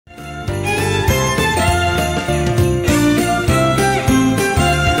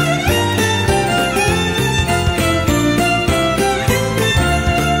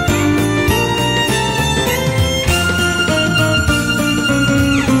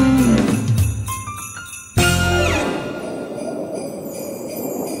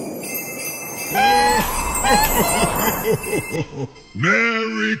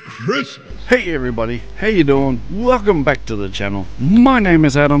Christmas. Hey everybody, how you doing? Welcome back to the channel. My name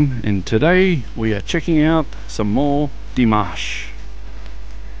is Adam and today we are checking out some more Dimash.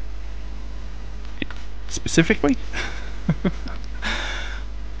 Specifically,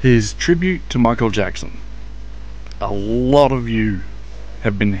 his tribute to Michael Jackson. A lot of you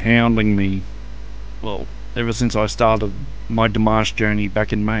have been hounding me, well, ever since I started my Dimash journey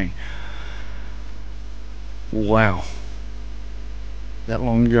back in May. Wow. That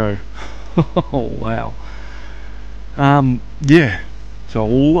long ago. Oh wow. Yeah, so a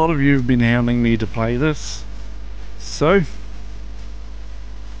lot of you have been hounding me to play this, so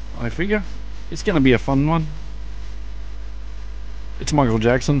I figure it's gonna be a fun one. It's Michael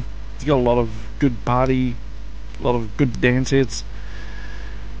Jackson. He's got a lot of good party, a lot of good dance hits,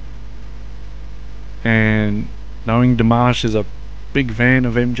 and knowing Dimash is a big fan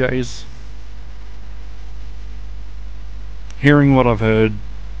of MJ's, hearing what I've heard,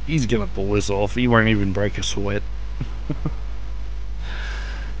 he's gonna pull this off. He won't even break a sweat.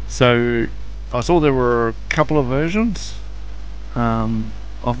 So I saw there were a couple of versions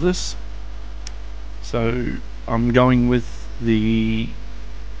of this, so I'm going with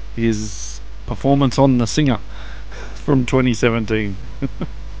his performance on The Singer from 2017.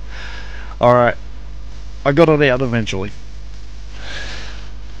 Alright, I got it out eventually.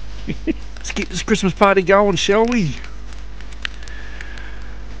 Let's get this Christmas party going, shall we?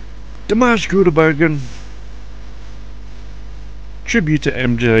 Dimash Qudaibergen, tribute to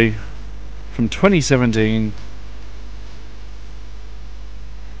MJ from 2017.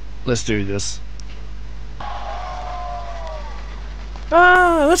 Let's do this.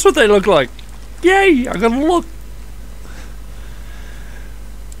 Ah, that's what they look like. Yay, I got a look.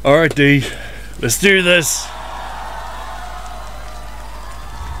 Alright D, let's do this.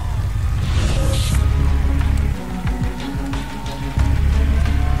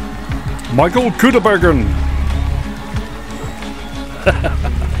 Michael Qudaibergen.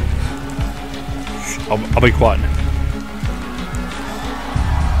 I'll be quiet now.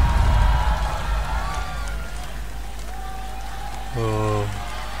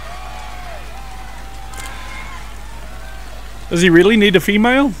 Does he really need a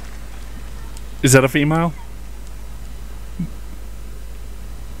female? Is that a female?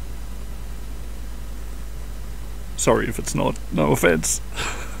 Sorry if it's not. No offense.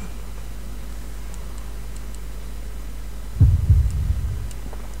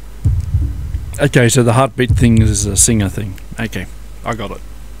 Okay, so the heartbeat thing is a singer thing. Okay, I got it.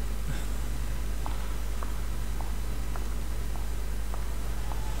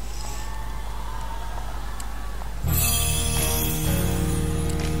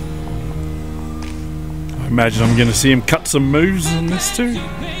 I imagine I'm going to see him cut some moves in this too.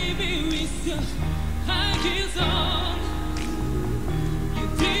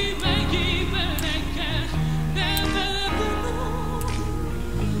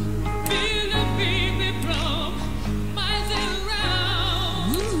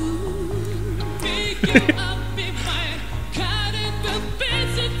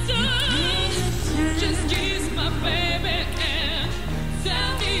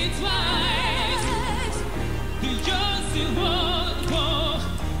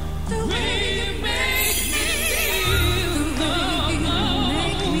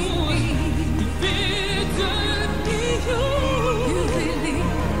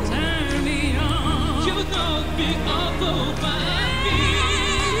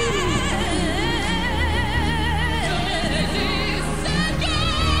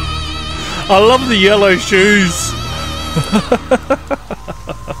 I love the yellow shoes.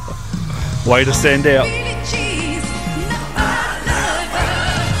 Way to stand out.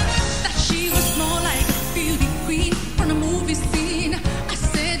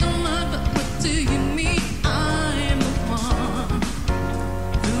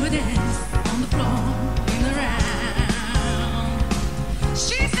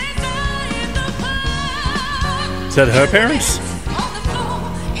 Is that her parents?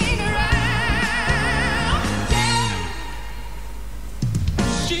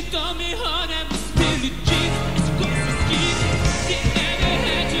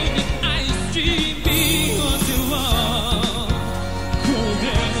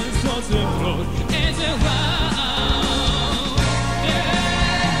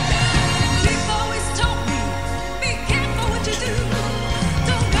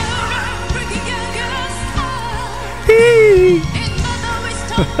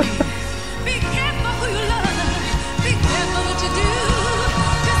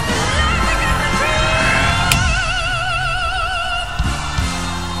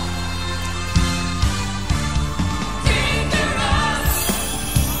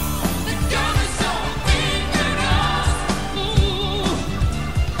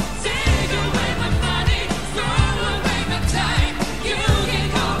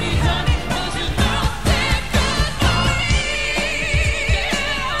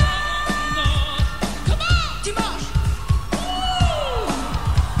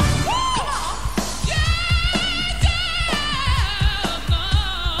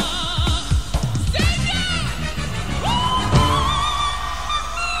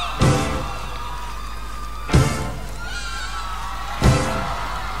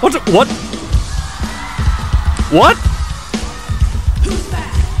 What? What? What? Who's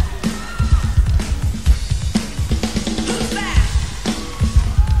back? Who's back?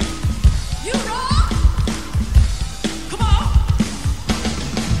 You wrong? Come on.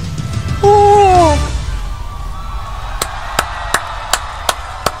 Oh!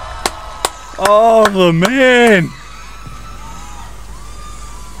 Oh, the man!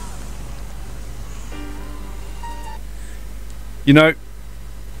 You know,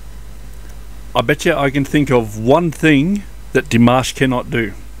 I bet you I can think of one thing that Dimash cannot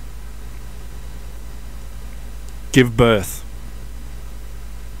do. Give birth.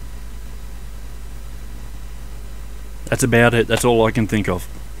 That's about it. That's all I can think of.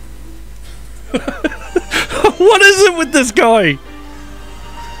 What is it with this guy?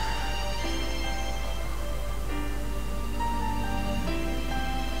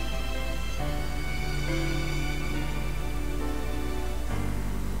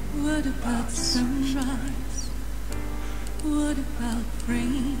 What about sunrise? What about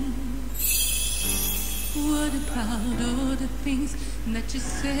rain? What about all the things that you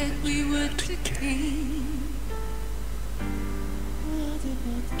said we would gain? What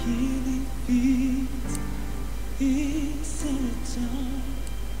about killing fields in summertime?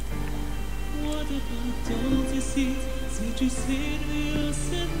 What about all the seeds that you said we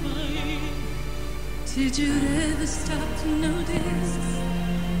set mine? Did you ever stop to notice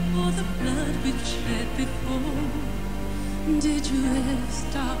all the blood we've shed before? Did you ever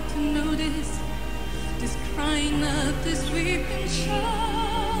stop to notice this crying up, this weeping shore?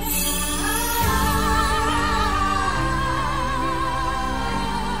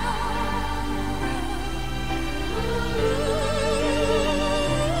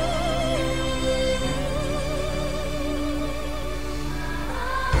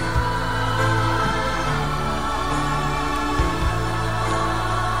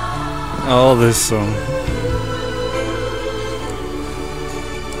 Oh, this song.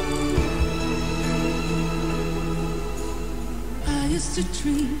 I used to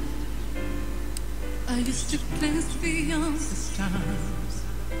dream, I used to glance beyond the stars.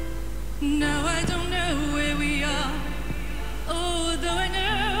 Now I don't know where we are, although I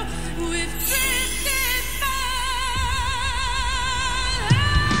know we've drifted far.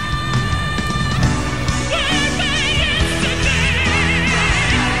 Where were yesterday?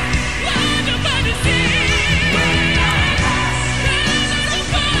 What about the sea?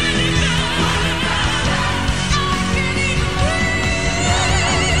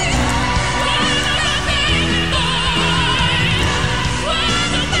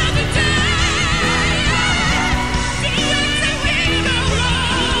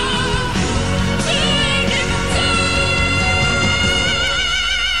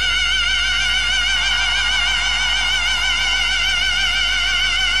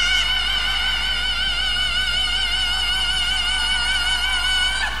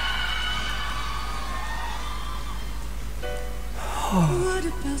 What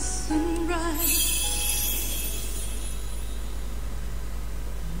about sunrise?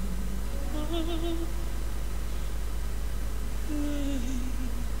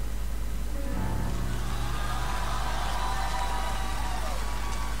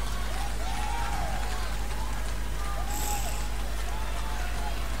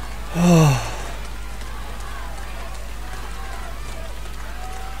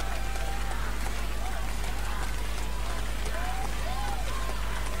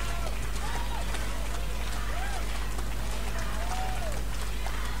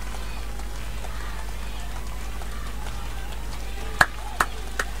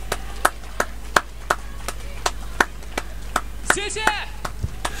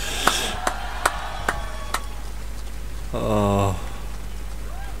 Oh.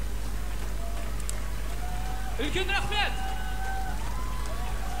 Ülkenin rahmet.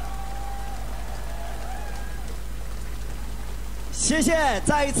 谢谢，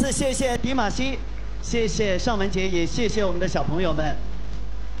再一次谢谢迪玛希，谢谢尚雯婕，也谢谢我们的小朋友们。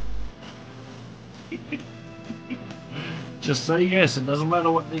 Just say yes, it doesn't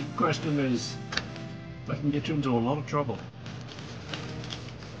matter what the question is. That can get you into a lot of trouble.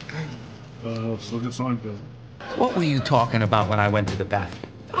 Let's look at Seinfeld. What were you talking about when I went to the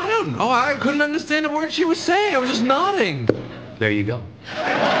bathroom? I don't know. I couldn't understand a word she was saying. I was just nodding. There you go.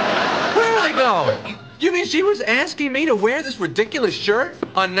 Where did I go? You mean she was asking me to wear this ridiculous shirt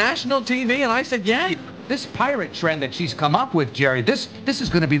on national TV, and I said, yeah. This pirate trend that she's come up with, Jerry, this is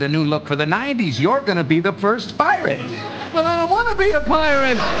going to be the new look for the 90s. You're going to be the first pirate. But I don't want to be a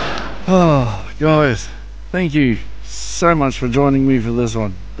pirate. Oh, guys, thank you so much for joining me for this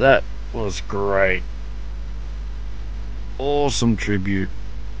one. That was great. Awesome tribute.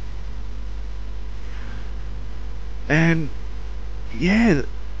 And yeah,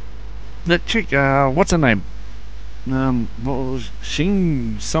 that chick, what's her name? What was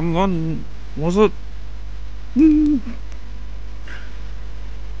Shang? Someone was it?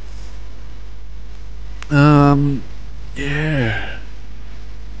 Yeah,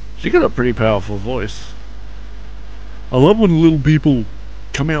 she got a pretty powerful voice. I love when little people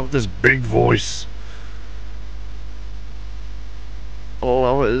come out with this big voice.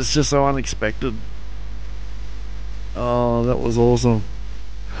 Oh, it's just so unexpected. Oh, that was awesome.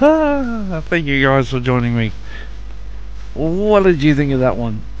 Thank you guys for joining me. What did you think of that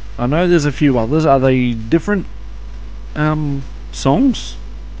one? I know there's a few others. Are they different songs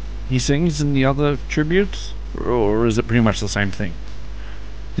he sings in the other tributes? Or is it pretty much the same thing?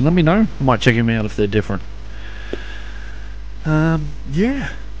 You let me know. I might check them out if they're different.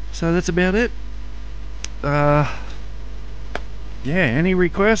 Yeah. So that's about it. Yeah, any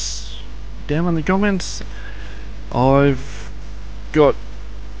requests? Down in the comments. I've got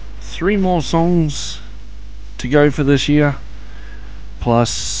 3 more songs to go for this year,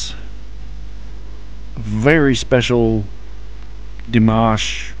 plus a very special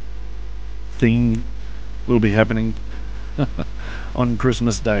Dimash thing will be happening on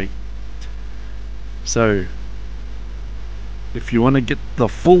Christmas Day. So if you want to get the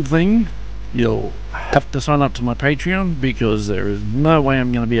full thing, you'll have to sign up to my Patreon, because there is no way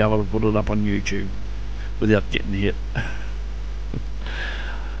I'm going to be able to put it up on YouTube without getting hit.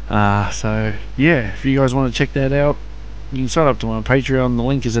 So yeah, if you guys want to check that out, you can sign up to my Patreon. The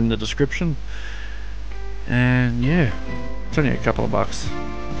link is in the description. And yeah, it's only a couple of bucks.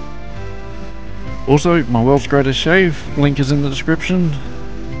 Also, my World's Greatest Shave link is in the description.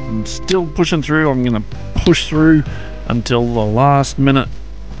 I'm still pushing through. I'm going to push through until the last minute.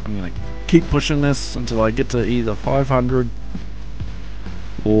 I'm going to keep pushing this until I get to either 500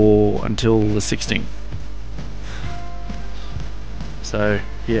 or until the 16th. So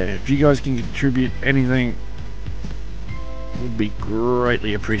yeah, if you guys can contribute anything, it would be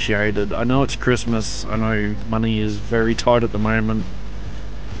greatly appreciated. I know it's Christmas. I know money is very tight at the moment.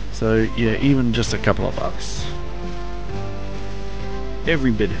 So yeah, even just a couple of bucks,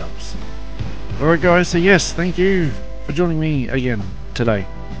 every bit helps. Alright guys, so yes, thank you for joining me again today.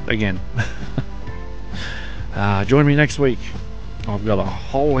 Join me next week. I've got a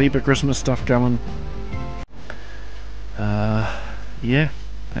whole heap of Christmas stuff coming. Yeah,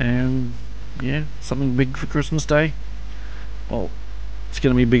 and yeah, something big for Christmas Day. Well, it's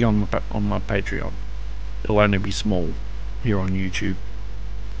going to be big on my Patreon. It'll only be small here on YouTube.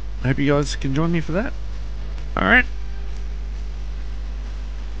 I hope you guys can join me for that. Alright.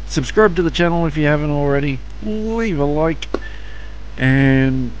 Subscribe to the channel if you haven't already. Leave a like.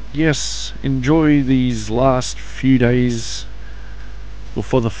 And yes, enjoy these last few days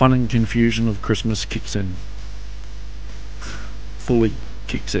before the fun and confusion of Christmas kicks in. Fully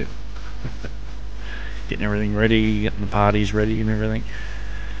kicks in. Getting everything ready, getting the parties ready and everything.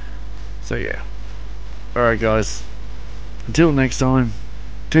 So yeah. Alright guys. Until next time,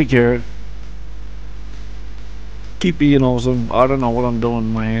 take care. Keep being awesome. I don't know what I'm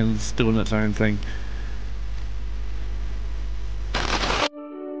doing. My hand's doing its own thing.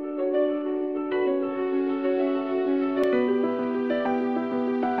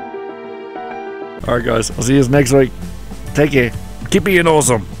 Alright guys, I'll see you next week. Take care. Keep being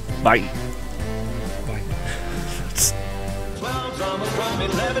awesome. Bye. Bye. 12 drummers from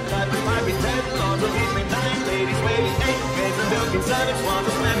 11 types of might be 10 laws of eat me 9 ladies waiting 8 gates of milking 7 swans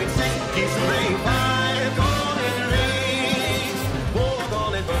of swimming 6 geese and rain 5 golden rings 4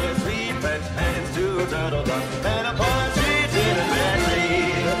 golden birds 3 French hens 2 turtle doves and a partridge in a pear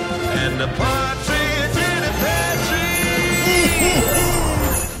tree and a partridge in a pear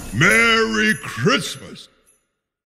tree. Merry Christmas!